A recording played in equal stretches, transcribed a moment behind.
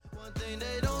thing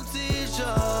they don't teach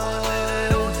us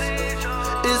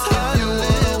is how you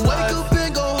live. Wake up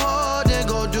and go hard and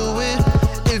go do it.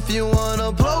 If you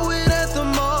wanna blow it at the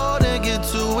mall, then get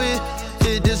to it.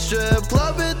 Hit the strip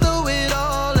club and throw it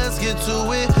all, let's get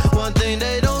to it. One thing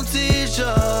they don't teach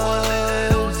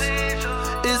us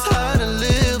is how to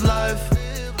live life.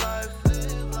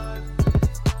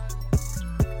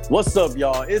 What's up,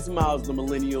 y'all? It's Miles, the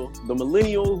millennial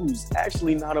who's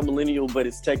actually not a millennial, but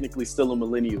is technically still a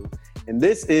millennial. And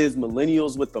this is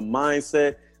Millennials with the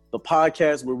Mindset, the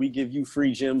podcast where we give you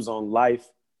free gems on life,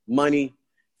 money,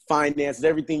 finance,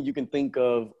 everything you can think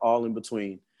of, all in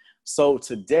between. So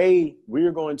today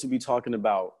we're going to be talking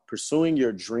about pursuing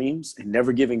your dreams and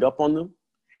never giving up on them,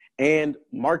 and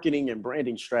marketing and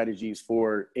branding strategies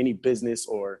for any business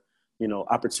or,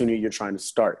 opportunity you're trying to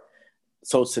start.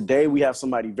 So today we have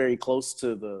somebody very close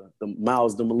to the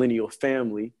Miles, the millennial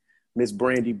family, Miss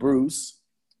Brandy Bruce.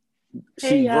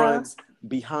 She runs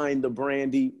Behind the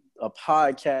Brandy, a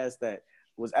podcast that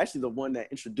was actually the one that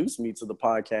introduced me to the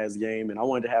podcast game. And I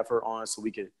wanted to have her on so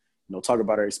we could, talk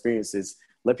about our experiences.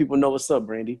 Let people know what's up,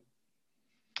 Brandy.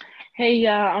 Hey,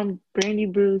 y'all, I'm Brandy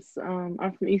Bruce. I'm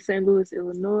from East St. Louis,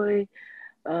 Illinois.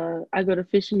 I go to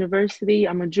Fish University.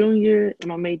 I'm a junior and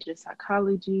my major is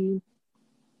psychology.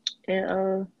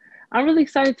 And I'm really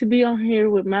excited to be on here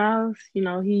with Miles.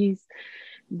 He's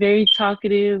very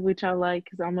talkative, which I like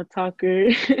because I'm a talker.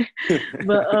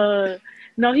 But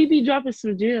no, he be dropping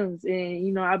some gems,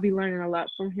 and I'll be learning a lot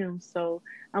from him. So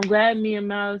I'm glad me and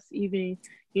Miles even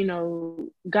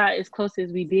got as close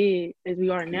as we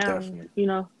are now.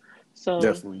 Definitely. So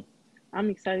definitely,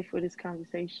 I'm excited for this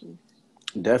conversation.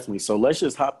 Definitely. So let's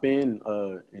just hop in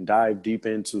and dive deep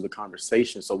into the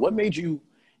conversation. So what made you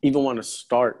even want to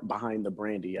start Behind the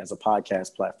Brandy as a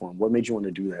podcast platform? What made you want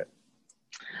to do that?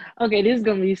 Okay, this is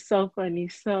gonna be so funny.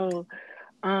 So,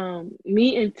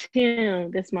 me and Tim,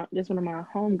 that's one of my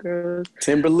homegirls.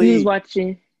 Timberly. We was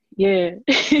watching. Yeah,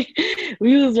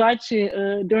 we was watching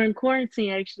during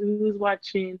quarantine. Actually, we was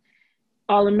watching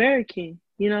All American.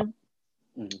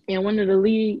 Mm-hmm. And one of the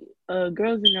lead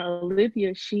girls in there,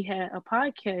 Olivia, she had a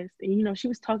podcast, and she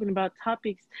was talking about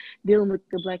topics dealing with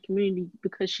the Black community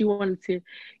because she wanted to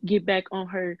get back on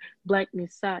her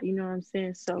Blackness side. You know what I'm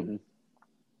saying? So mm-hmm.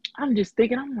 I'm just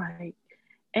thinking, I'm like,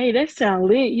 hey, that sound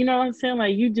lit. You know what I'm saying?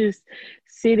 Like, you just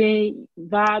sitting,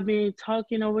 vibing,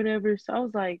 talking or whatever. So I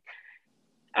was like,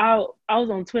 I was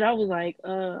on Twitter. I was like,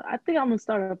 I think I'm gonna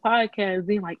start a podcast.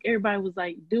 Then like everybody was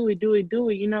like, do it,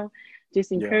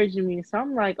 just encouraging me. So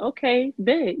I'm like, okay,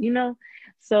 bet,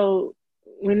 So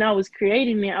when I was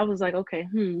creating it, I was like, okay,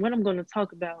 what I'm gonna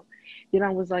talk about. Then I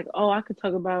was like, oh, I could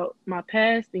talk about my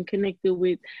past and connect it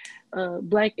with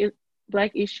black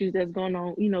issues that's going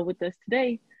on, with us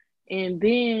today. And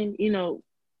then,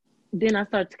 then I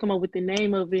started to come up with the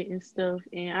name of it and stuff.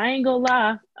 And I ain't gonna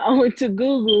lie, I went to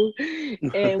Google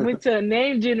and went to a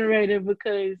name generator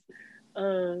because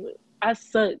I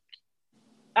suck.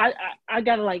 I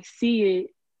gotta like see it,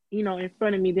 in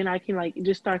front of me. Then I can like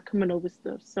just start coming up with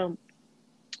stuff. So,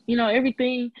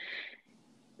 everything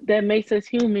that makes us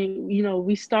human,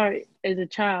 we start as a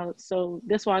child. So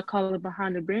that's why I call it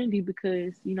Behind the Brandy,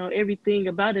 because, everything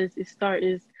about us, it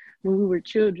started when we were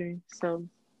children. So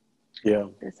yeah,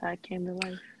 that's how it came to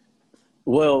life.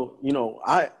 Well,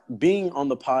 I being on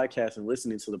the podcast and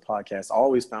listening to the podcast, I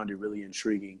always found it really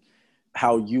intriguing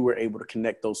how you were able to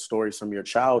connect those stories from your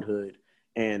childhood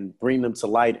and bring them to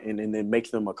light and then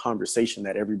make them a conversation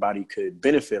that everybody could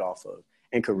benefit off of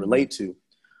and could relate to.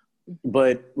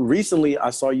 But recently I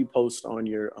saw you post on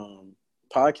your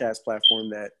podcast platform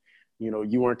that,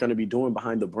 you weren't going to be doing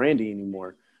Behind the Brandy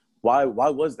anymore. Why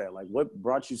was that? Like, what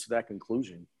brought you to that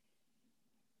conclusion?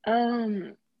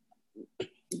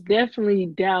 Definitely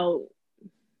doubt.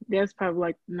 That's probably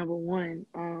like number one.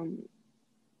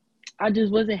 I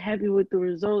just wasn't happy with the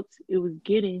results it was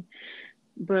getting.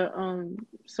 But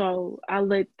so I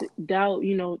let doubt,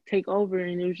 take over,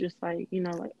 and it was just like,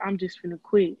 like I'm just gonna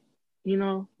quit,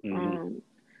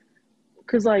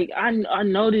 cause like I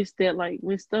noticed that like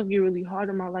when stuff get really hard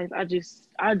in my life, I just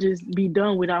be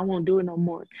done with it. I won't do it no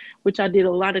more, which I did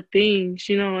a lot of things,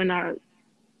 and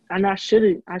I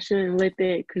shouldn't let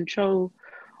that control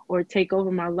or take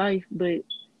over my life, but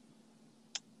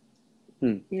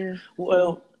yeah.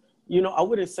 Well, I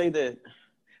wouldn't say that.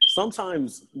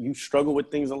 Sometimes you struggle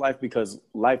with things in life because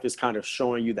life is kind of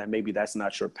showing you that maybe that's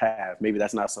not your path. Maybe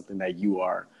that's not something that you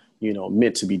are,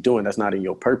 meant to be doing. That's not in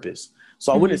your purpose.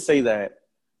 So I wouldn't say that,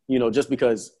 just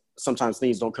because sometimes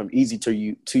things don't come easy to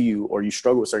you, or you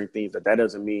struggle with certain things, that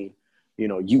doesn't mean,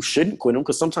 you shouldn't quit them.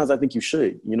 Because sometimes I think you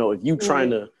should, if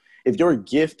you if your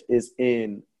gift is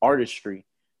in artistry,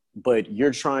 but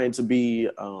you're trying to be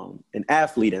an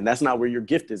athlete, and that's not where your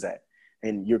gift is at.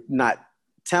 And you're not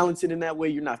talented in that way.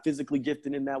 You're not physically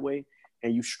gifted in that way.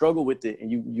 And you struggle with it,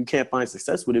 and you can't find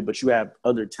success with it, but you have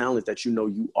other talents that you know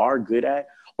you are good at,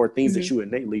 or things that you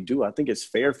innately do. I think it's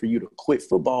fair for you to quit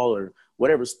football or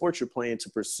whatever sport you're playing to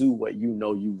pursue what you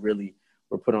know you really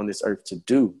were put on this earth to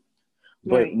do.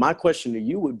 But my question to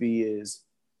you would be is,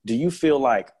 do you feel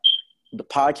like the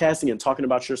podcasting and talking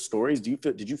about your stories,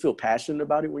 did you feel passionate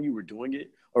about it when you were doing it?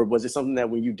 Or was it something that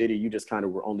when you did it, you just kind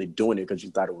of were only doing it because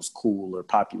you thought it was cool or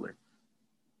popular?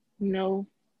 No,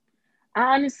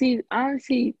 I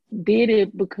honestly did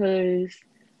it because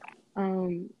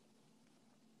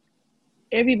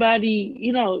everybody,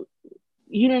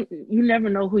 you never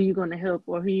know who you're going to help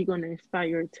or who you're going to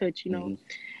inspire or touch,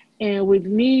 And with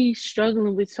me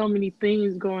struggling with so many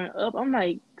things growing up, I'm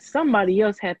like, somebody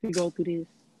else had to go through this,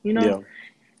 Yeah.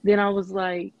 Then I was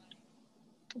like,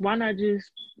 why not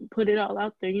just put it all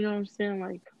out there? You know what I'm saying?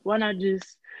 Like, why not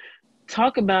just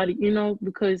talk about it,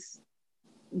 because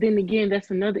then again,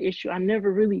 that's another issue. I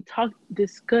never really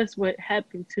discussed what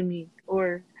happened to me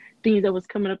or things that was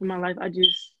coming up in my life. I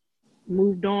just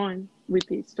moved on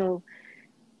with it. So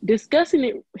discussing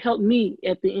it helped me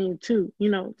at the end too.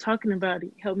 Talking about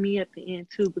it helped me at the end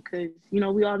too, because,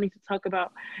 we all need to talk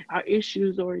about our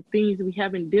issues or things we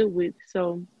haven't dealt with.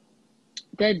 So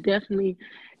that definitely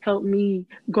helped me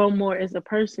grow more as a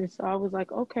person. So I was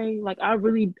like, okay, like I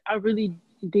really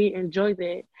did enjoy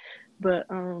that. But,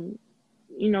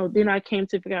 then I came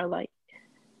to figure out, like,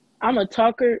 I'm a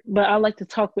talker, but I like to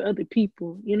talk with other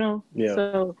people, Yeah.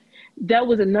 So that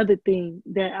was another thing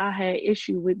that I had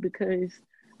issue with, because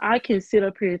I can sit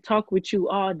up here and talk with you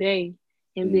all day.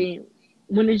 And then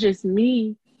when it's just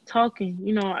me talking,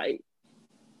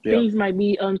 things might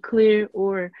be unclear,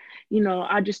 or,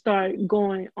 I just start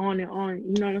going on and on,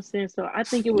 you know what I'm saying? So I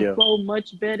think it would flow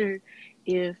much better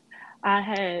if I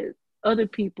had other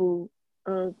people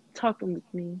talking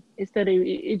with me instead of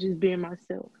it just being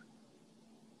myself.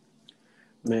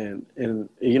 Man, and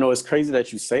it's crazy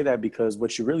that you say that, because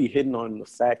what you're really hitting on the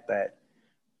fact that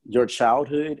your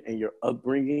childhood and your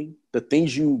upbringing, the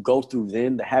things you go through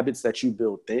then, the habits that you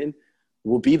build then,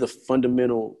 will be the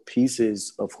fundamental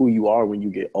pieces of who you are when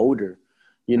you get older.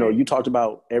 You talked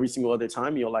about every single other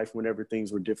time in your life, whenever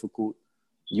things were difficult,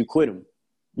 you quit them,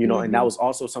 and that was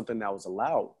also something that was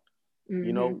allowed.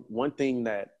 One thing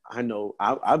that I know,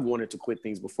 I've wanted to quit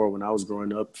things before when I was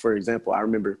growing up. For example, I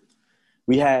remember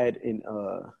we had in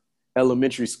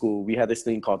elementary school, we had this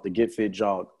thing called the Get Fit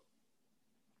Jog.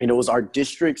 And it was our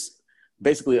district's,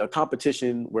 basically a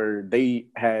competition where they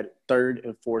had 3rd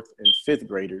and 4th and 5th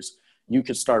graders. You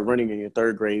could start running in your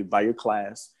 3rd grade by your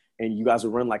class, and you guys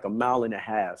would run like 1.5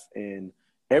 miles. And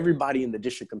everybody in the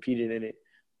district competed in it.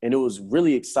 And it was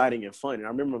really exciting and fun. And I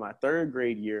remember my 3rd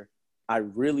grade year, I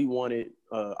really wanted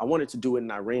to do it,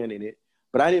 and I ran in it.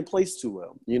 But I didn't place too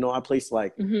well. I placed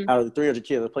like, out of the 300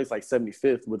 kids, I placed like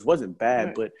 75th, which wasn't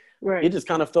bad, but it just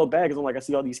kind of felt bad, because I'm like, I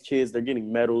see all these kids, they're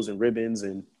getting medals and ribbons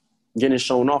and getting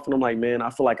shown off. And I'm like, man, I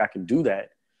feel like I can do that.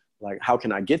 Like, how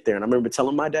can I get there? And I remember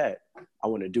telling my dad, I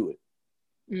want to do it.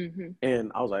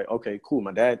 And I was like, okay, cool.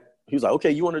 My dad, he was like,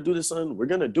 okay, you want to do this, son? We're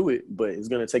going to do it, but it's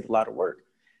going to take a lot of work.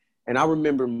 And I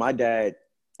remember my dad,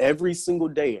 every single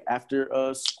day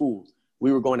after school,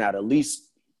 we were going out at least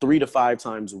 3 to 5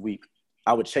 times a week.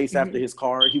 I would chase after his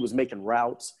car. He was making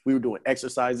routes. We were doing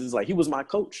exercises. Like, he was my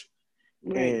coach.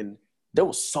 And there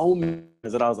was so many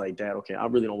that I was like, Dad, okay, I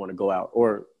really don't want to go out.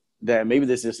 Or that maybe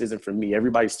this just isn't for me.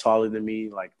 Everybody's taller than me.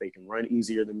 Like, they can run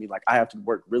easier than me. Like, I have to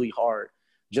work really hard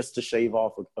just to shave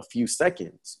off a few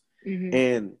seconds.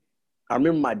 And I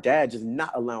remember my dad just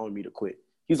not allowing me to quit.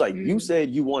 He's like, you said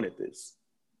you wanted this.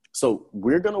 So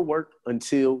we're going to work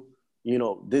until,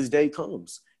 this day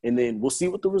comes. And then we'll see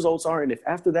what the results are. And if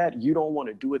after that you don't want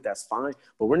to do it, that's fine.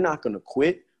 But we're not going to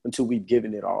quit until we've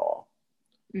given it our all.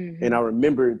 And I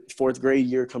remember 4th grade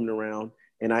year coming around,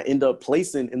 and I end up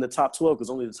placing in the top 12, because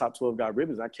only the top 12 got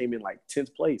ribbons. I came in like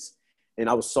 10th place. And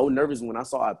I was so nervous. When I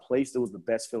saw I placed, it was the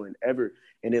best feeling ever.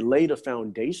 And it laid a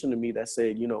foundation to me that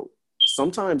said,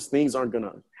 sometimes things aren't going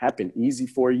to happen easy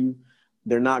for you.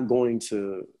 You're not going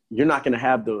to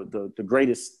have the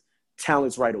greatest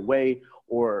talents right away,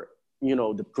 or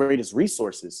the greatest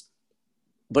resources.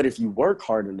 But if you work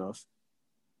hard enough,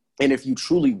 and if you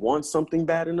truly want something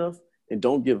bad enough and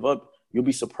don't give up, you'll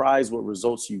be surprised what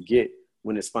results you get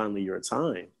when it's finally your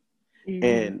time.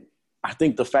 And I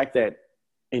think the fact that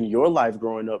in your life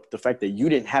growing up, the fact that you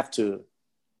didn't have to,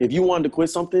 if you wanted to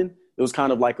quit something, it was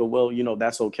kind of like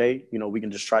that's okay. We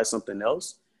can just try something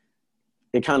else.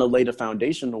 It kind of laid a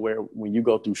foundation to where when you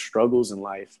go through struggles in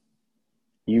life,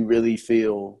 you really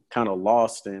feel kind of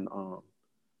lost and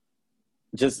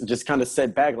just kind of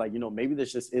set back, like, maybe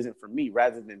this just isn't for me,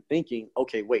 rather than thinking,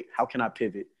 okay, wait, how can I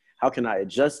pivot? How can I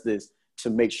adjust this to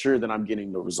make sure that I'm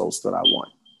getting the results that I want?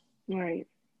 Right.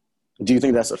 Do you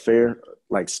think that's a fair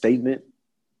statement?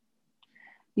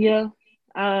 Yeah.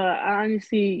 I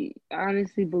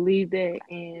honestly believe that,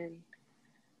 and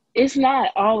it's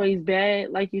not always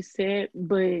bad, like you said,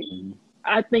 but Mhm.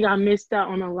 I think I missed out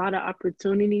on a lot of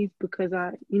opportunities because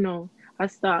I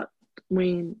stopped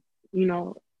when,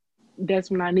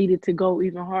 that's when I needed to go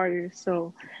even harder.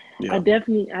 So I Yeah.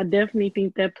 definitely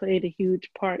think that played a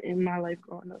huge part in my life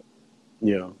growing up.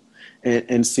 Yeah.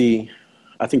 And see,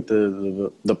 I think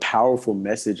the powerful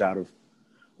message out of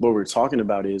what we're talking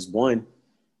about is, one,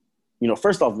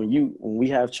 first off, when we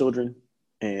have children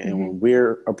and Hmm. when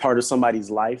we're a part of somebody's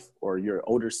life or your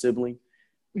older sibling,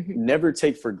 Hmm. never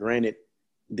take for granted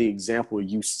the example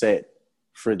you set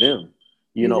for them.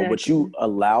 What Exactly. you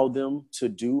allow them to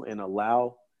do and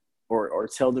allow or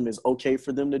tell them is okay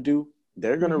for them to do,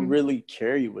 they're going to Hmm. really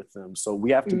carry with them. So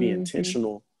we have to be Hmm.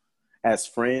 intentional as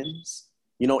friends,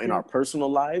 in our Yep. personal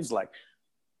lives. Like,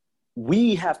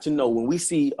 we have to know when we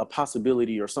see a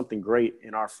possibility or something great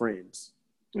in our friends,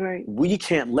 Right. we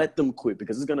can't let them quit,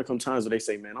 because there's going to come times where they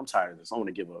say, man, I'm tired of this, I want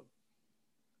to give up.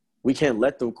 We can't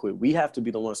let them quit. We have to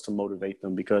be the ones to motivate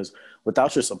them, because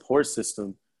without your support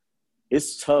system,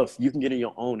 it's tough. You can get in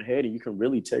your own head and you can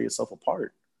really tear yourself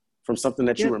apart from something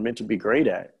that you Yep. were meant to be great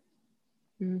at.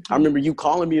 I Hmm. remember you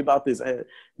calling me about this.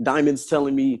 Diamond's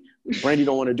telling me Brandy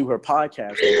don't want to do her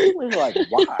podcast. I'm like,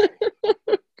 why?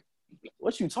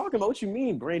 What you talking about? What you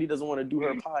mean Brandy doesn't want to do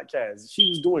her podcast? She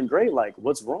was doing great. Like,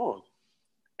 what's wrong?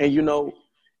 And,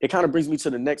 it kind of brings me to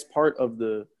the next part of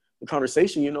the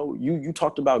conversation. You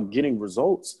talked about getting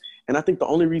results. And I think the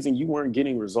only reason you weren't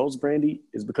getting results, Brandy,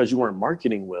 is because you weren't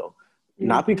marketing well.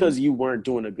 Not Hmm. because you weren't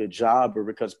doing a good job or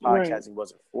because Right. podcasting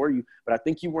wasn't for you, but I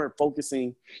think you weren't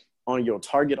focusing on your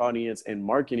target audience and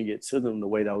marketing it to them the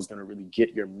way that was going to really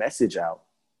get your message out.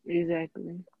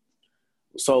 Exactly.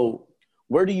 So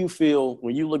where do you feel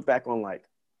when you look back on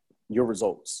your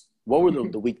results? What were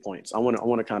the weak points? I want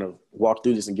to kind of walk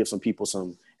through this and give some people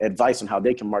some advice on how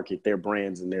they can market their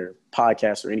brands and their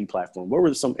podcast or any platform. What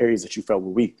were some areas that you felt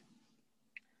were weak?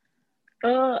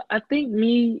 I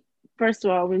think first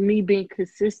of all, with me being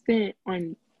consistent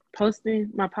on posting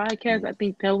my podcast, I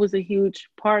think that was a huge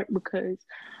part because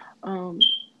um,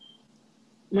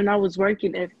 when I was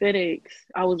working at FedEx,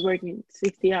 I was working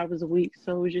 60 hours a week.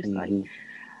 So it was just like, Mm-hmm.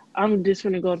 I'm just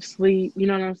gonna go to sleep. You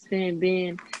know what I'm saying?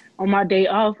 Then on my day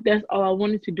off, that's all I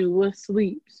wanted to do was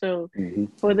sleep. So Mm-hmm.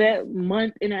 for that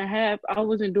month and a half, I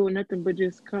wasn't doing nothing but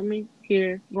just coming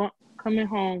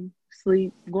home,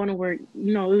 sleep, going to work.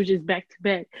 It was just back to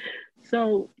back.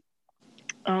 So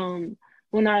um,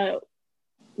 when I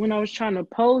was trying to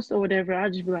post or whatever, I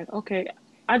just be like, okay,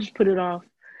 I just put it off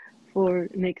for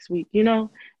next week. When I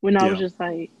was Yeah. just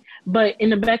like, but in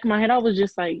the back of my head, I was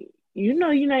just like, you're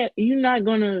not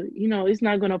gonna, it's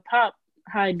not gonna pop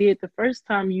how I did the first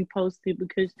time you posted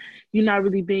because you're not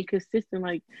really being consistent.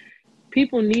 Like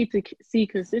people need to see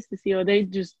consistency, or they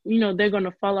just, they're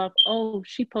gonna fall off. Oh,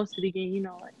 she posted again.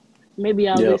 Like maybe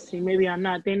I'll Yeah. listen, maybe I'm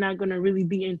not. They're not gonna really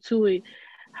be into it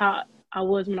how I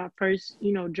was when I first,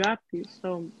 dropped it.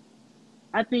 So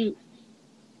I think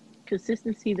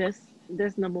consistency,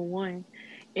 that's number one,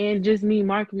 and just me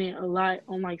marketing a lot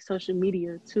on like social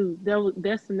media too.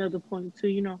 That's another point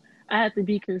too. I had to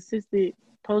be consistent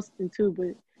posting too,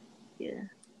 but yeah,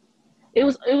 it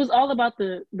was all about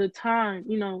the time.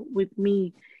 With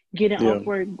me getting off Yeah.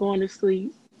 work, going to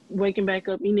sleep, waking back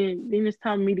up, and then it's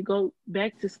time for me to go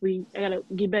back to sleep. I gotta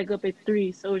get back up at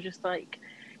 3, so it's just like,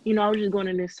 I was just going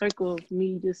in this circle of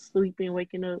me just sleeping,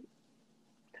 waking up,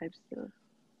 type stuff.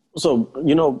 So,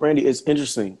 Brandy, it's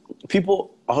interesting.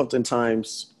 People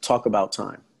oftentimes talk about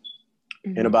time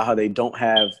and Hmm. about how they don't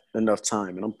have enough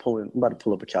time. And I'm about to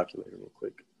pull up a calculator real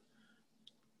quick.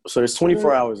 So there's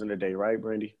 24 hours in a day, right,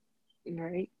 Brandy?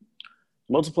 Right.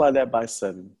 Multiply that by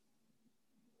 7.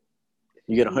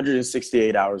 You get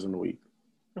 168 hours in a week.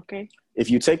 Okay. If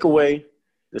you take away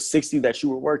the 60 that you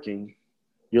were working,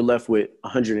 you're left with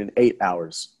 108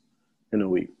 hours in a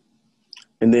week.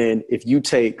 And then if you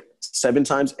take 7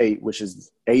 times 8, which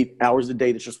is 8 hours a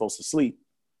day that you're supposed to sleep,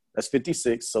 that's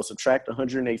 56. So subtract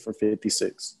 108 from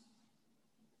 56.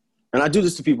 And I do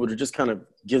this to people to just kind of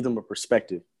give them a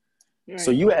perspective.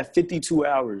 So Right. you have 52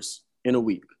 hours in a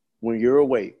week when you're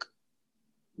awake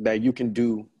that you can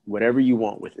do whatever you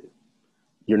want with it.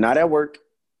 You're not at work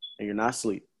and you're not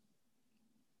asleep.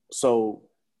 So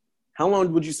how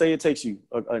long would you say it takes you?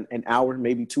 An hour,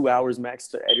 maybe 2 hours max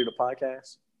to edit a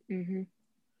podcast? Hmm.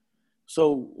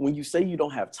 So when you say you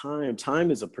don't have time,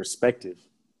 time is a perspective.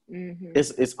 Mm-hmm.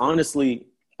 It's honestly,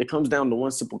 it comes down to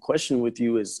one simple question with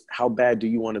you is how bad do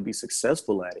you want to be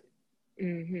successful at it?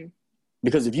 Mm-hmm.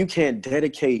 Because if you can't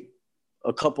dedicate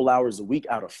a couple hours a week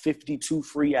out of 52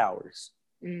 free hours,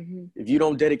 Mm-hmm. if you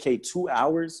don't dedicate 2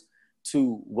 hours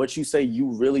to what you say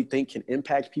you really think can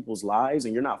impact people's lives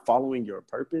and you're not following your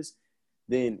purpose,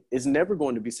 then it's never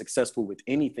going to be successful with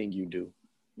anything you do.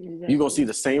 Exactly. You're going to see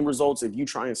the same results if you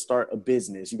try and start a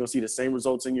business. You're going to see the same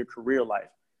results in your career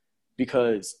life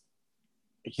because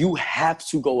you have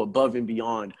to go above and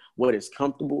beyond what is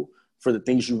comfortable for the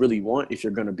things you really want if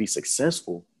you're going to be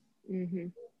successful. Mm-hmm.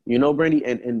 You know, Brandy,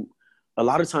 and a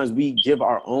lot of times we give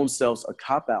our own selves a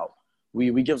cop-out.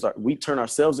 We turn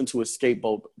ourselves into a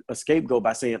scapegoat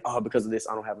by saying, oh, because of this,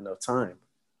 I don't have enough time.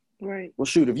 Right. Well,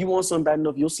 shoot, if you want something bad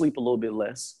enough, you'll sleep a little bit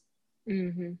less.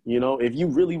 Mm-hmm. You know, if you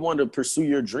really want to pursue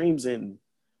your dreams and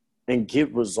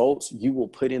get results, you will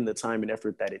put in the time and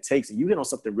effort that it takes. And you hit on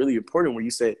something really important where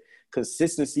you said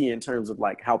consistency in terms of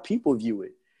like how people view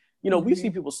it. You know, we see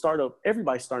people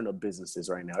everybody's starting up businesses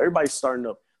right now. Everybody's starting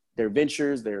up their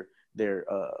ventures, their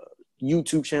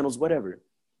YouTube channels, whatever.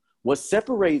 What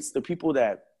separates the people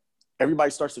that everybody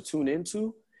starts to tune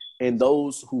into and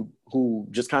those who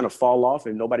just kind of fall off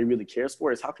and nobody really cares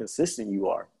for is how consistent you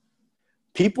are.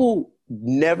 People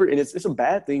never, and it's a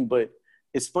bad thing, but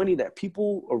it's funny that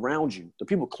people around you, the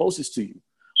people closest to you,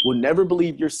 will never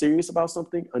believe you're serious about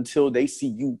something until they see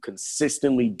you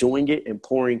consistently doing it and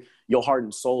pouring your heart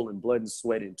and soul and blood and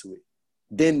sweat into it.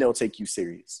 Then they'll take you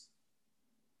serious.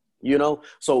 You know,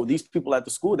 so these people at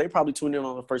the school, they probably tune in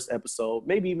on the first episode,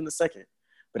 maybe even the second.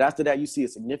 But after that, you see a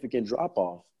significant drop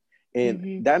off.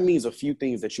 And that means a few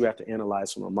things that you have to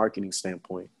analyze from a marketing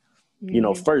standpoint. You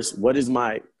know, first, what is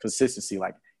my consistency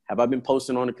like? Have I been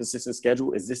posting on a consistent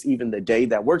schedule? Is this even the day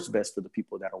that works best for the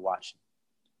people that are watching?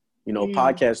 You know,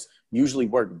 podcasts usually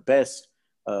work best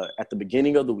at the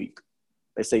beginning of the week.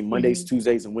 They say Mondays,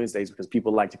 Tuesdays, and Wednesdays because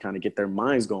people like to kind of get their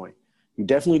minds going. You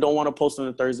definitely don't want to post on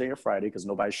a Thursday or Friday because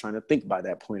nobody's trying to think by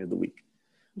that point of the week.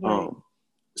 Right.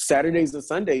 Saturdays and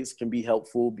Sundays can be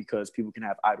helpful because people can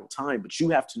have idle time, but you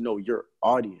have to know your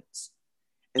audience.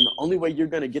 And the only way you're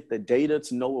going to get the data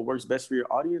to know what works best for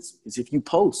your audience is if you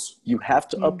post. You have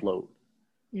to upload.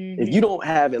 If you don't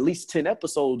have at least 10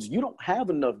 episodes, you don't have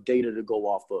enough data to go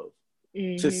off of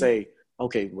to say,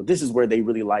 okay, well, this is where they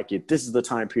really like it. This is the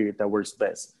time period that works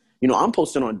best. You know, I'm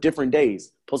posting on different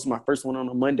days. Posted my first one on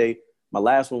a Monday. My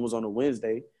last one was on a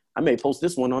Wednesday. I may post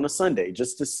this one on a Sunday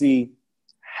just to see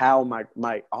how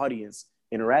my audience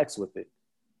interacts with it.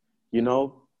 You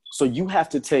know, so you have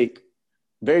to take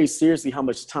very seriously how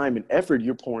much time and effort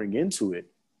you're pouring into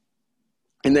it.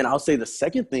 And then I'll say the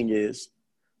second thing is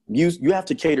you have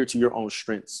to cater to your own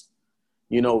strengths.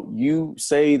 You know, you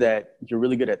say that you're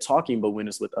really good at talking, but when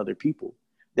it's with other people.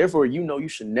 Therefore, you know you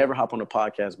should never hop on a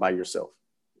podcast by yourself.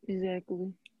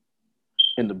 Exactly.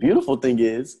 And the beautiful thing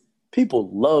is people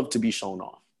love to be shown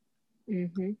off.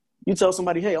 You tell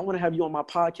somebody, hey, I want to have you on my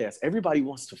podcast. Everybody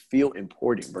wants to feel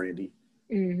important, Brandy.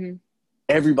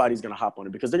 Everybody's going to hop on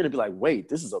it because they're going to be like,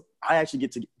 wait, I actually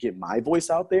get to get my voice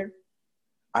out there.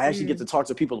 I actually get to talk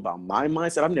to people about my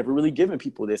mindset. I've never really given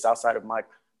people this outside of my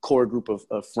core group of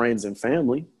friends and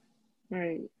family.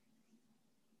 Right.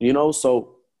 You know,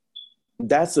 so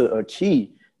that's a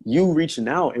key. You reaching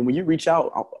out, and when you reach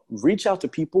out to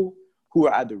people who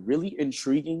are either really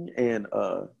intriguing and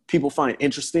people find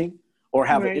interesting or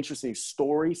have an interesting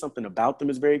story, something about them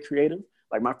is very creative.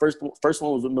 Like my first one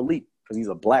was with Malik because he's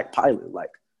a black pilot. Like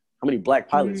how many black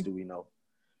pilots do we know?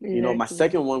 Exactly. You know, my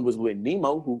second one was with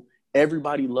Nemo, who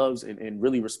everybody loves and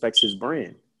really respects his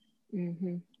brand.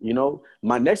 You know,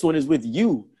 my next one is with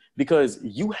you because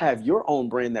you have your own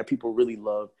brand that people really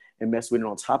love and mess with. And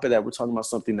on top of that, we're talking about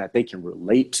something that they can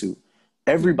relate to.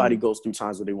 Everybody goes through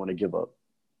times where they want to give up.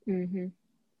 You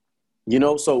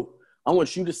know, so I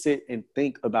want you to sit and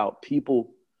think about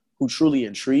people who truly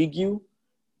intrigue you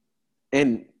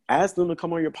and ask them to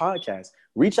come on your podcast.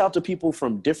 Reach out to people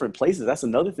from different places. That's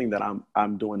another thing that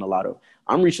I'm doing a lot of.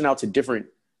 I'm reaching out to different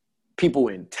people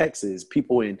in Texas,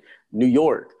 people in New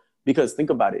York, because think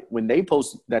about it. When they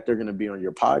post that they're going to be on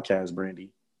your podcast, Brandy,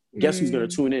 guess who's going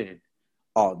to tune in?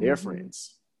 All their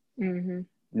friends.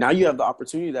 Now you have the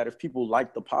opportunity that if people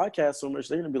like the podcast so much,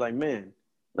 they're going to be like, man,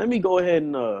 let me go ahead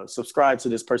and subscribe to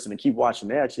this person and keep watching.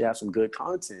 They actually have some good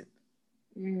content.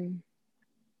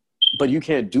 But you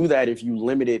can't do that if you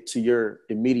limit it to your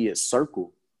immediate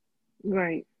circle.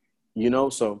 Right. You know,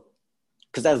 so,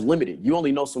 because that's limited. You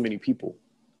only know so many people.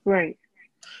 Right.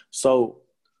 So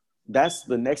that's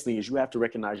the next thing is you have to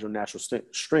recognize your natural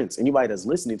strengths. Anybody that's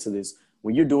listening to this,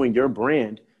 when you're doing your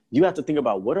brand, you have to think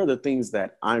about what are the things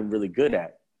that I'm really good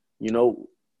at? You know,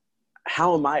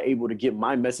 how am I able to get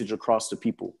my message across to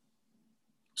people?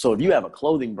 So if you have a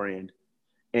clothing brand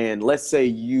and let's say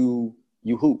you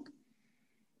hoop,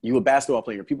 you a basketball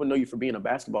player, people know you for being a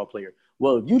basketball player.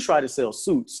 Well, if you try to sell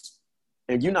suits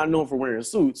and you're not known for wearing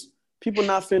suits, people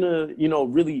not finna, you know,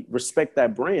 really respect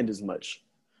that brand as much.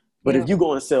 But if you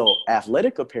go and sell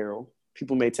athletic apparel,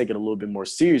 people may take it a little bit more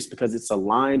serious because it's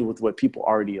aligned with what people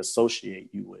already associate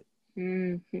you with.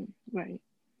 Mm-hmm. Right.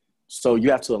 So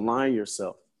you have to align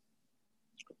yourself.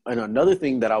 And another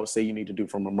thing that I would say you need to do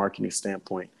from a marketing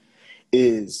standpoint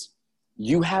is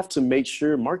you have to make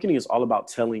sure marketing is all about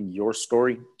telling your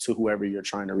story to whoever you're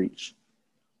trying to reach.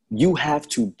 You have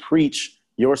to preach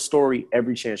your story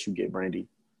every chance you get, Brandy.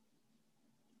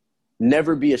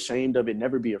 Never be ashamed of it.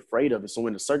 Never be afraid of it. So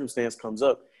when the circumstance comes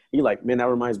up, you're like, man, that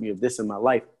reminds me of this in my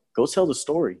life. Go tell the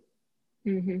story.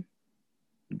 Mm-hmm.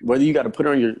 Whether you got to put it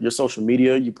on your social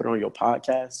media, you put it on your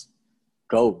podcast,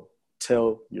 go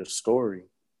tell your story.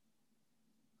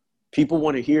 People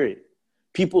want to hear it.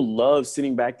 People love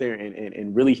sitting back there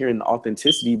and really hearing the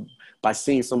authenticity by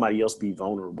seeing somebody else be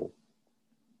vulnerable.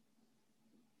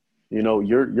 You know,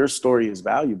 your story is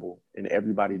valuable and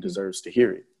everybody deserves to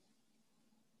hear it.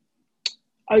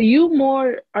 Are you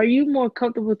more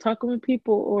comfortable talking with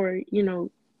people, or, you know,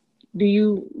 do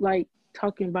you like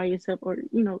talking by yourself, or,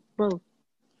 you know, both?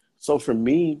 So for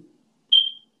me,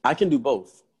 I can do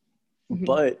both, Mm-hmm.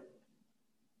 but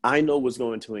I know what's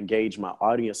going to engage my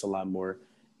audience a lot more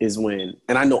is when,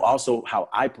 and I know also how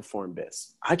I perform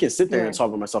best. I can sit there and talk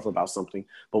to myself about something,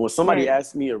 but when somebody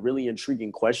asks me a really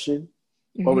intriguing question,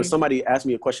 Mm-hmm. or when somebody asks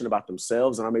me a question about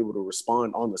themselves and I'm able to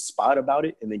respond on the spot about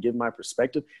it and then give my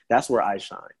perspective, that's where I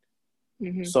shine.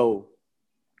 Mm-hmm. So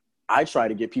I try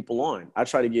to get people on. I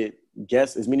try to get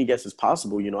guests, as many guests as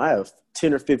possible. You know, I have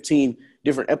 10 or 15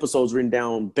 different episodes written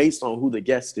down based on who the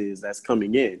guest is that's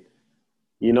coming in.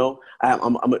 You know,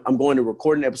 I'm going to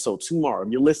record an episode tomorrow.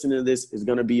 If you're listening to this, it's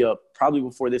going to be up probably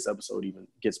before this episode even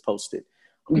gets posted.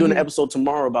 I'm doing an episode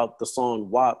tomorrow about the song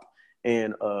WAP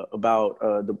and about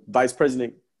the vice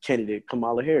president candidate,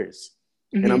 Kamala Harris.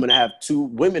 Mm-hmm. And I'm going to have 2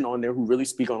 women on there who really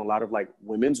speak on a lot of like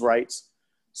women's rights,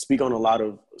 speak on a lot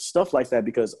of stuff like that,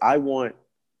 because I want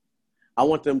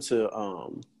them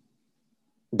to,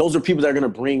 those are people that are going to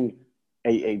bring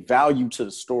a value to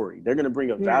the story. They're going to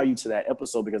bring a value to that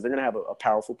episode because they're going to have a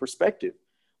powerful perspective.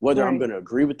 Whether I'm going to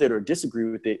agree with it or disagree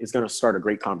with it, it's going to start a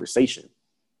great conversation.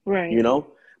 Right. You know,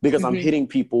 because I'm hitting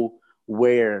people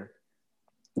where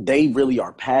they really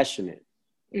are passionate.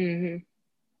 Mm-hmm.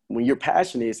 When you're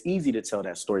passionate, it's easy to tell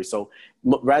that story. So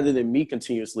rather than me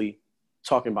continuously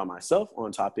talking by myself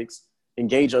on topics,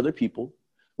 engage other people,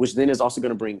 which then is also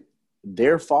going to bring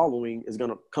their following is going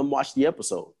to come watch the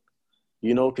episode,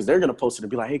 you know, because they're going to post it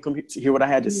and be like, hey, come hear what I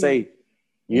had to say.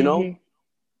 You know,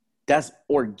 that's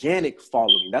organic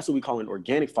following. That's what we call an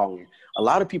organic following. A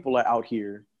lot of people are out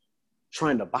here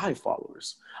trying to buy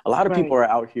followers. A lot of people are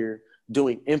out here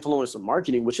doing influencer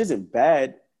marketing, which isn't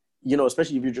bad, you know,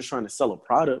 especially if you're just trying to sell a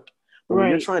product. But when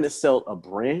you're trying to sell a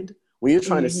brand, when you're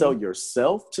trying to sell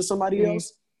yourself to somebody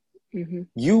else,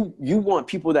 you want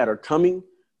people that are coming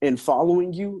and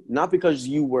following you, not because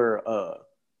you were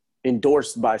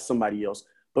endorsed by somebody else,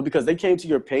 but because they came to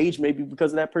your page, maybe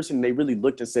because of that person, and they really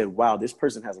looked and said, wow, this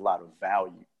person has a lot of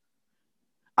value.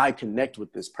 I connect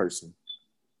with this person.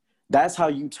 That's how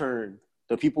you turn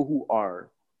the people who are,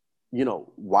 you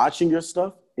know, watching your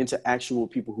stuff into actual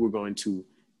people who are going to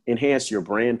enhance your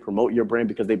brand, promote your brand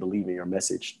because they believe in your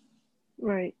message.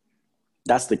 Right.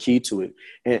 That's the key to it.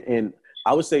 And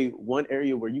I would say one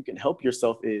area where you can help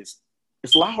yourself is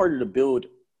it's a lot harder to build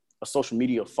a social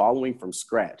media following from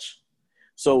scratch.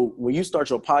 So when you start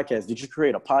your podcast, did you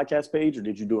create a podcast page or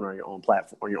did you do it on your own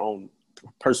platform, on your own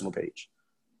personal page?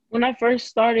 When I first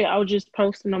started, I was just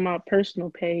posting on my personal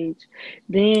page.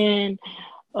 Then,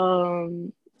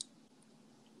 what's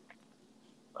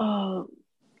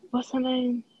her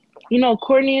name? You know,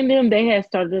 Courtney and them, they had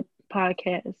started a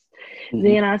podcast.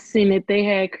 Then I seen that they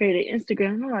had created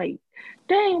Instagram. I'm like,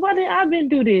 dang, why didn't I been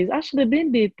do this? I should have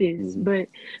been did this. But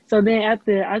so then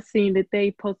after I seen that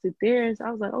they posted theirs,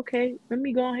 I was like, okay, let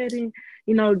me go ahead and,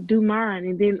 you know, do mine.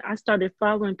 And then I started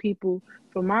following people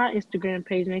from my Instagram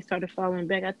page and they started following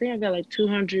back. I think I got like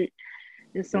 200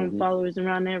 and some followers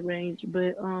around that range.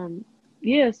 But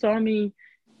yeah, so I mean,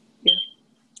 yeah.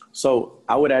 So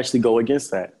I would actually go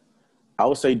against that. I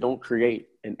would say don't create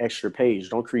an extra page.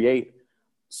 Don't create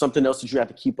something else that you have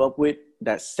to keep up with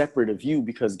that's separate of you,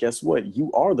 because guess what?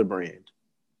 You are the brand.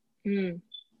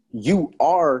 You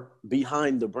are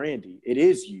behind the branding. It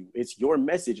is you. It's your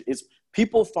message. It's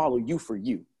people follow you for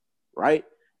you, right?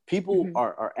 People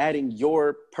are adding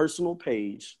your personal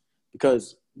page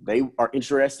because they are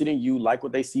interested in you, like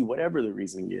what they see, whatever the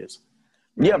reasoning is.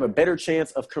 Right. You have a better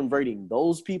chance of converting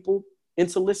those people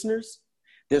into listeners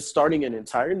than starting an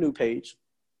entire new page,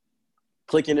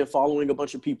 clicking and following a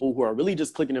bunch of people who are really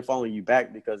just clicking and following you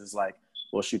back because it's like,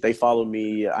 well, shoot, they follow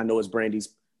me. I know it's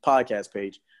Brandy's podcast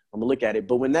page. I'm gonna look at it.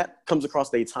 But when that comes across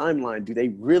their timeline, do they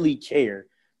really care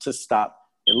to stop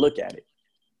and look at it?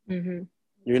 Mm-hmm.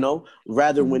 You know,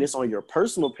 rather when it's on your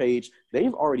personal page,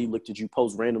 they've already looked at you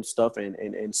post random stuff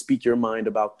and speak your mind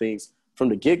about things from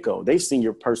the get-go. They've seen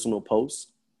your personal posts.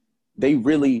 They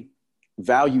really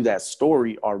value that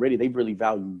story already. They really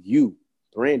value you,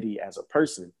 Brandy, as a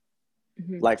person.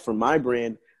 Mm-hmm. Like for my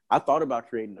brand, I thought about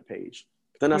creating a page.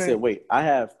 But then I said, wait, I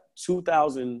have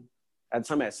 2,000, at the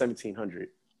time I had 1,700.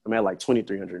 I'm at like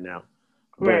 2,300 now.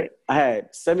 But I had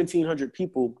 1,700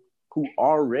 people who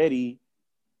already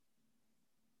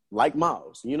like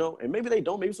Miles, you know, and maybe they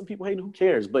don't, maybe some people hate, who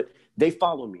cares, but they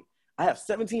follow me. I have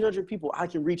 1,700 people I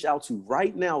can reach out to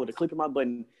right now with a click of my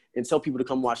button and tell people to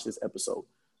come watch this episode.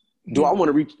 Do I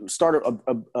want to start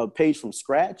a page from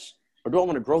scratch, or do I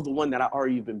want to grow the one that I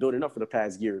already been building up for the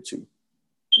past year or two?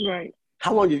 Right.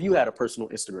 How long have you had a personal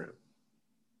Instagram?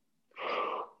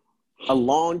 A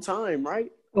long time, right?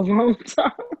 A long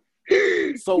time.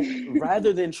 So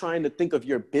rather than trying to think of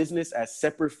your business as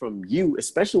separate from you,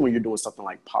 especially when you're doing something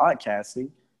like podcasting,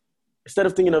 instead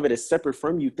of thinking of it as separate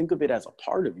from you, think of it as a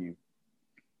part of you.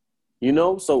 You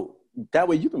know, so that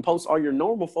way you can post all your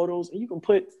normal photos and you can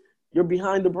put your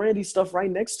behind the Brandy stuff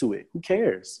right next to it. Who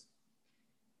cares?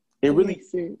 It really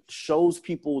shows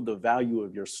people the value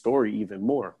of your story even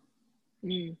more.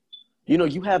 Mm. You know,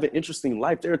 you have an interesting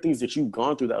life. There are things that you've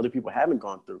gone through that other people haven't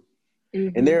gone through.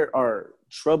 Mm-hmm. And there are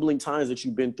troubling times that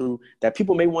you've been through that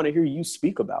people may want to hear you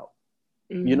speak about,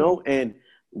 you know, and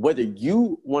whether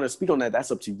you want to speak on that,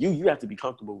 that's up to you. You have to be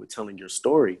comfortable with telling your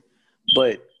story.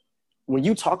 But when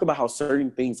you talk about how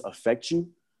certain things affect you,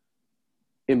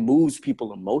 it moves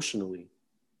people emotionally.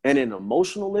 And an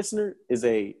emotional listener is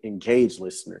a engaged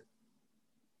listener.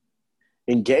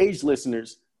 Engaged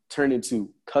listeners turn into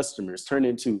customers, turn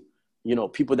into, you know,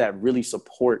 people that really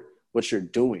support what you're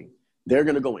doing. They're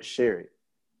going to go and share it.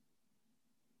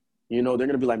 You know, they're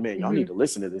going to be like, man, y'all need to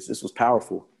listen to this. This was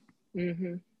powerful.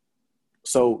 Mm-hmm.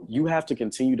 So you have to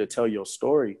continue to tell your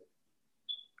story.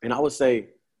 And I would say,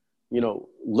 you know,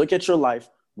 look at your life.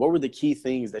 What were the key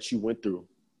things that you went through?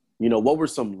 You know, what were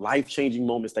some life-changing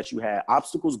moments that you had,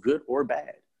 obstacles, good or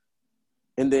bad?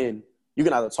 And then you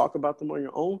can either talk about them on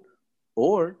your own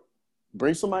or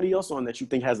bring somebody else on that you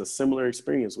think has a similar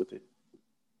experience with it.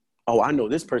 Oh, I know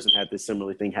this person had this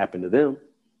similar thing happen to them,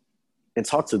 and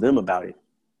talk to them about it.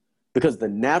 Because the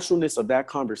naturalness of that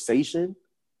conversation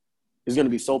is going to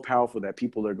be so powerful that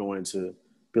people are going to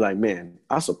be like, man,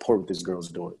 I support what this girl's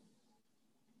doing.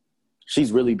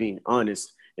 She's really being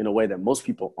honest in a way that most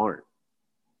people aren't.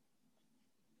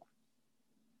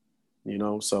 You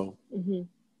know, so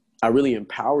I really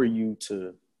empower you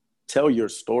to tell your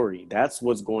story. That's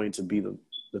what's going to be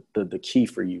the key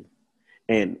for you.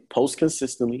 And post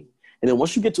consistently. And then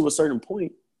once you get to a certain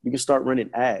point, you can start running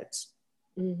ads.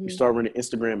 You start running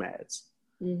Instagram ads,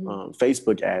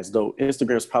 Facebook ads, though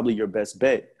Instagram is probably your best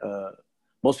bet.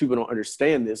 Most people don't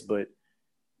understand this, but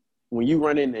when you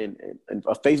run in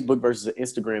a Facebook versus an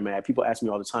Instagram ad, people ask me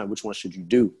all the time, which one should you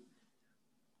do?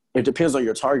 It depends on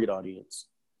your target audience.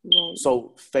 Right.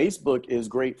 So Facebook is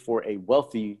great for a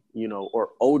wealthy, you know, or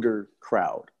older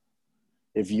crowd.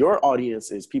 If your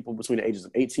audience is people between the ages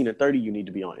of 18 and 30, you need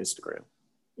to be on Instagram.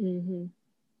 You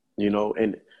know,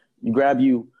 and you grab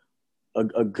you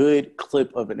a good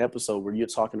clip of an episode where you're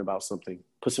talking about something,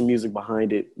 put some music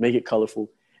behind it, make it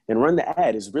colorful, and run the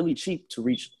ad. It's really cheap to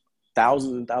reach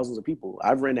thousands and thousands of people.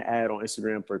 I've ran an ad on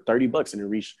Instagram for $30 and it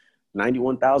reached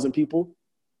 91,000 people.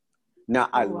 Now,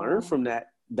 I learned from that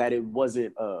it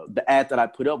wasn't, the ad that I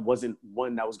put up wasn't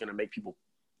one that was going to make people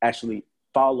actually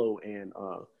follow and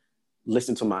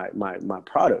listen to my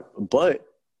product, but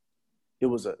it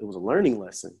was a learning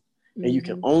lesson, and you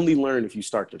can only learn if you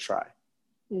start to try.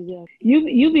 Yeah,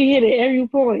 you be hitting every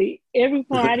point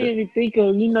I didn't even think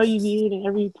of. You know, you be hitting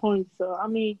every point. So I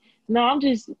mean, no, I'm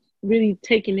just really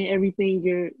taking in everything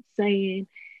you're saying,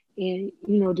 and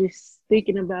you know, just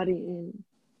thinking about it. And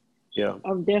yeah,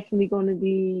 I'm definitely going to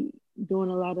be doing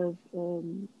a lot of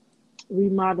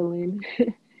remodeling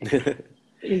in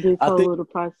this whole little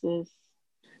process.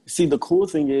 See, the cool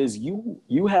thing is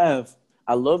you have,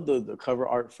 I love the cover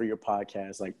art for your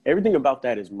podcast. Like everything about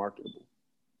that is marketable.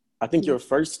 I think your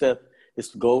first step is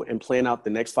to go and plan out the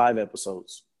next 5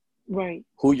 episodes. Right.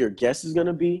 Who your guest is going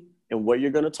to be and what you're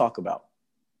going to talk about.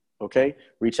 Okay?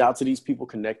 Reach out to these people,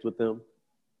 connect with them,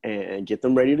 and get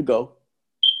them ready to go.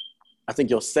 I think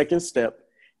your second step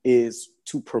is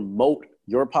to promote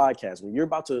your podcast. When you're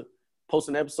about to post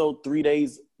an episode 3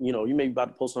 days, you may be about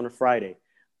to post on a Friday.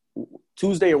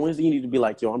 Tuesday or Wednesday, you need to be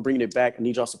like, yo, I'm bringing it back. I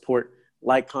need y'all support.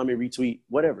 Like, comment, retweet,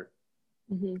 whatever.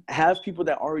 Mm-hmm. Have people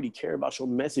that already care about your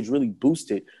message really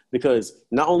boost it, because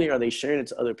not only are they sharing it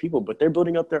to other people, but they're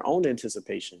building up their own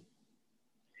anticipation.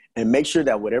 And make sure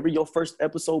that whatever your first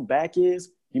episode back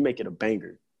is, you make it a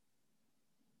banger.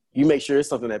 You make sure it's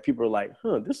something that people are like,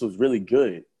 this was really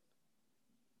good.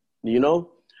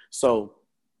 So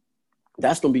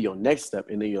that's going to be your next step.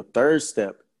 And then your third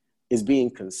step is being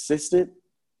consistent,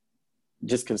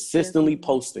 just consistently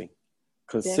posting,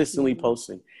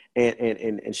 posting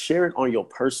and share it on your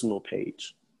personal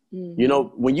page.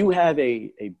 Mm-hmm. When you have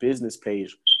a business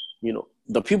page,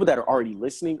 the people that are already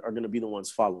listening are going to be the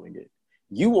ones following it.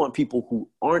 You want people who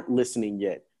aren't listening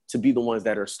yet to be the ones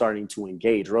that are starting to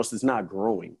engage, or else it's not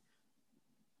growing.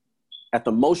 At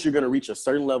the most, you're going to reach a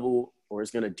certain level, or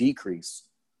it's going to decrease.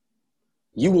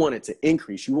 You want it to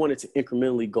increase. You want it to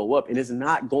incrementally go up. And it's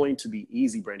not going to be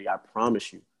easy, Brandy. I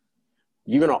promise you.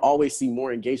 You're going to always see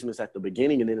more engagements at the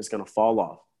beginning, and then it's going to fall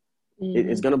off. Mm-hmm.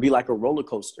 It's going to be like a roller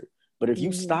coaster. But if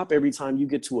you stop every time you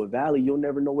get to a valley, you'll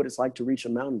never know what it's like to reach a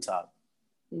mountaintop.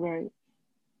 Right.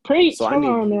 Preach. So come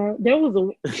on now. There was a...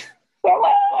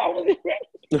 I wasn't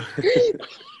ready.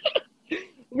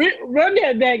 Run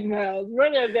that back, Miles.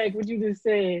 Run that back, what you just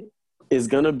said. It's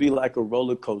going to be like a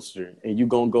roller coaster, and you're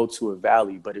going to go to a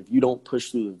valley. But if you don't push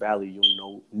through the valley,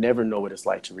 you'll never know what it's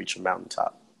like to reach a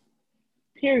mountaintop.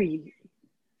 Period.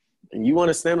 And you want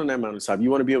to stand on that mountaintop.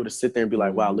 You want to be able to sit there and be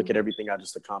like, wow, look at everything I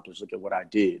just accomplished. Look at what I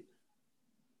did.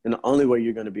 And the only way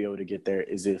you're going to be able to get there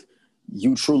is if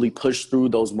you truly push through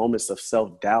those moments of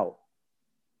self-doubt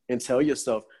and tell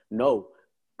yourself, no,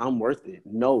 I'm worth it.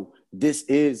 No, this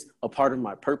is a part of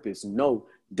my purpose. No,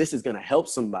 this is going to help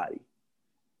somebody.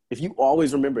 If you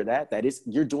always remember that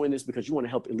you're doing this because you want to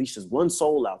help at least just one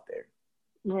soul out there.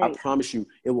 Right. I promise you,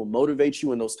 it will motivate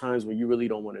you in those times when you really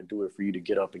don't want to do it, for you to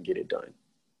get up and get it done.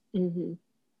 Mm-hmm.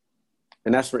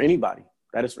 And that's for anybody.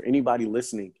 That is for anybody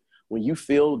listening. When you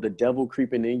feel the devil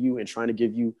creeping in you and trying to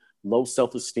give you low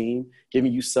self-esteem,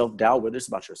 giving you self-doubt, whether it's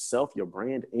about yourself, your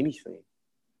brand, anything,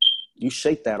 you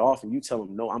shake that off and you tell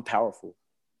them, no, I'm powerful.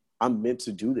 I'm meant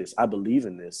to do this. I believe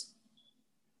in this.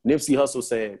 Nipsey Hussle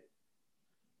said,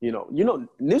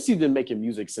 Nipsey's been making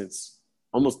music since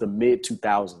almost the mid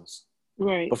 2000s.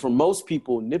 Right. But for most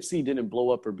people, Nipsey didn't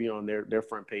blow up or be on their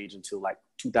front page until like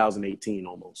 2018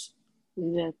 almost.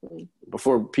 Exactly.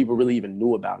 Before people really even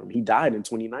knew about him. He died in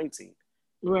 2019.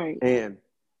 Right. And,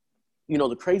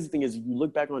 the crazy thing is, if you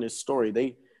look back on his story,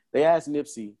 they asked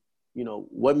Nipsey,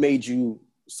 what made you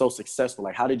so successful?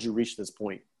 Like, how did you reach this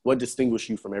point? What distinguished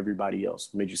you from everybody else?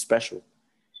 What made you special?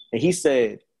 And he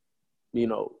said,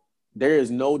 there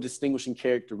is no distinguishing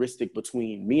characteristic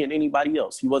between me and anybody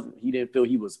else. He didn't feel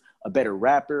he was a better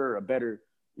rapper, a better,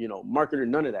 marketer,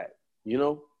 none of that.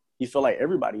 He felt like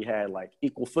everybody had like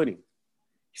equal footing.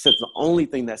 He said, the only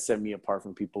thing that set me apart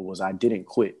from people was I didn't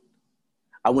quit.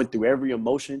 I went through every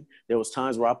emotion. There was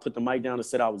times where I put the mic down and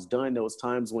said I was done. There was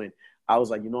times when I was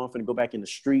like, I'm going to go back in the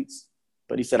streets.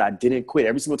 But he said, I didn't quit.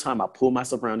 Every single time I pulled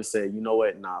myself around and said, you know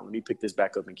what? Nah, let me pick this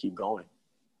back up and keep going.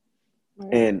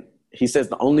 Right. And he says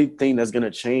the only thing that's going to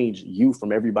change you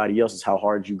from everybody else is how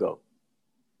hard you go.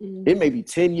 Mm-hmm. It may be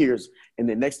 10 years, and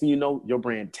the next thing you know, your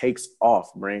brand takes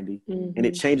off, Brandy, and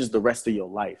it changes the rest of your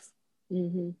life.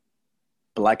 Mm-hmm.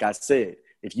 But like I said,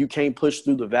 if you can't push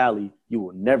through the valley, you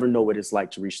will never know what it's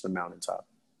like to reach the mountaintop.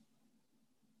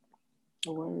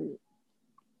 Word.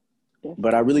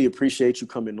 But I really appreciate you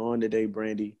coming on today,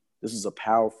 Brandy. This is a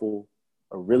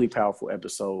really powerful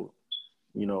episode,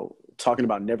 talking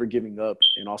about never giving up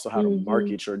and also how to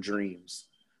market your dreams.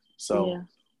 So, yeah.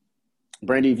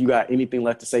 Brandy, if you got anything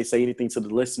left to say anything to the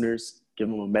listeners, give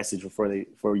them a message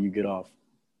before you get off.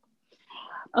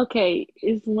 Okay,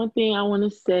 it's one thing I want to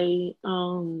say.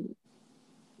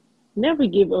 Never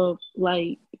give up.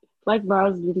 Like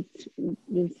Bob's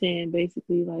been saying,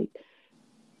 basically, like,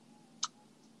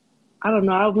 I don't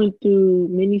know. I went through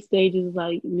many stages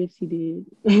like Nipsey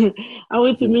did. I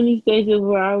went through many stages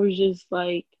where I was just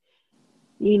like,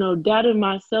 doubting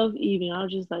myself even. I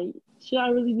was just like, should I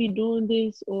really be doing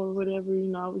this or whatever?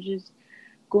 I was just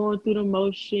going through the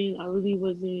motion. I really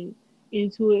wasn't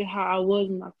into it how I was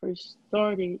when I first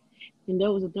started. And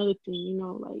that was another thing,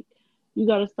 like, you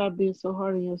got to stop being so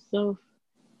hard on yourself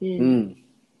and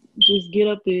just get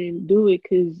up and do it.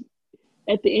 Because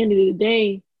at the end of the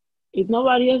day, if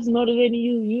nobody else is motivating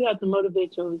you, you have to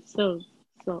motivate yourself.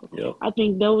 So Yep. I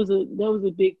think that was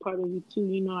a big part of it too.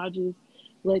 You know, I just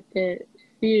let that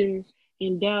fear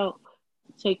and doubt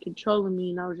take control of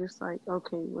me, and I was just like,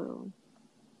 okay, well,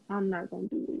 I'm not gonna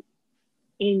do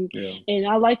it. And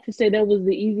I like to say that was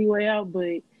the easy way out,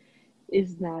 but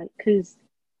it's not, because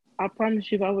I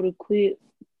promise you, if I would have quit,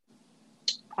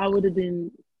 I would have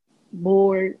been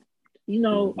bored. You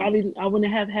know, I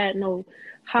wouldn't have had no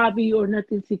hobby or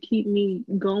nothing to keep me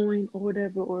going or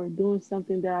whatever, or doing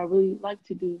something that I really like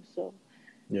to do. So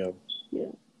Yeah.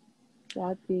 So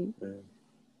I think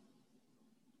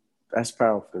that's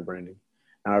powerful, Brandy.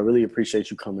 And I really appreciate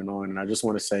you coming on. And I just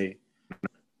want to say,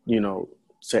 you know,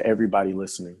 to everybody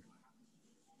listening,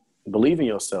 believe in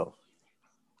yourself.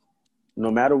 No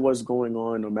matter what's going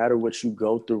on, no matter what you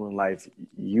go through in life,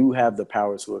 you have the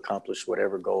power to accomplish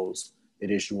whatever goals it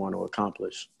is you want to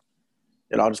accomplish.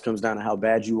 It all just comes down to how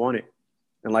bad you want it.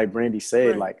 And like Brandy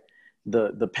said, like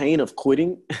the pain of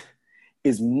quitting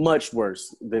is much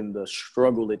worse than the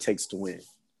struggle it takes to win.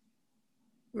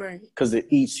 right. Because it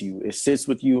eats you. It sits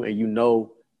with you, and you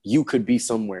know you could be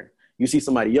somewhere. You see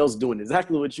somebody else doing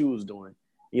exactly what you was doing.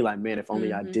 You're like, man, if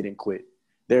only I didn't quit.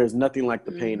 There's nothing like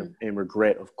the pain and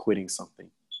regret of quitting something.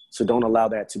 So don't allow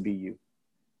that to be you.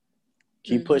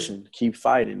 Keep pushing, keep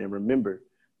fighting, and remember,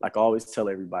 like I always tell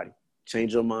everybody,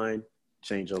 change your mind,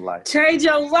 change your life. Change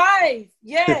your life.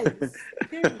 Yes.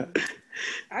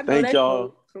 I know Thank that y'all.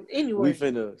 quote from anywhere.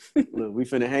 We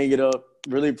finna hang it up.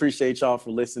 Really appreciate y'all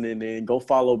for listening in. Go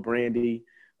follow Brandy.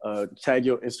 Tag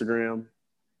your Instagram.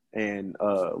 And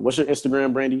what's your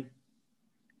Instagram, Brandy?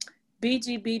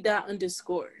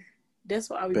 BGB._.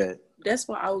 That's what I would. Bet. That's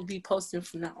what I would be posting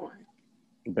from now on.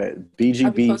 Bet.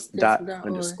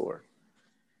 BGB._.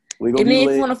 We gonna And be then if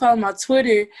lit. you want to follow my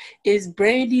Twitter, it's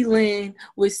Brandy Lynn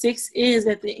with 6 N's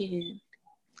at the end.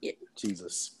 Yeah.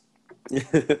 Jesus.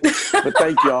 But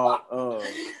thank y'all.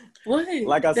 What?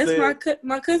 Like I said,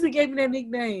 my cousin gave me that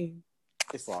nickname.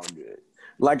 it's all good.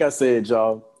 Like I said,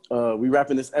 y'all, we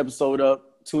wrapping this episode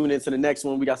up. Tune into the next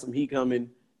one. We got some heat coming.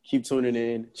 Keep tuning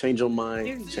in. Change your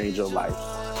mind. Change your life.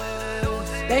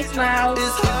 Thanks, Miles.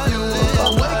 It's how you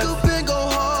live. Wake up and go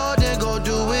hard and go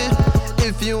do it.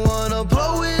 If you wanna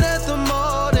blow it at the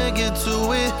mall, then get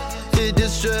to it. Hit the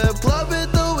strip club and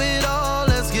throw it all.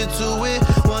 Let's get to it.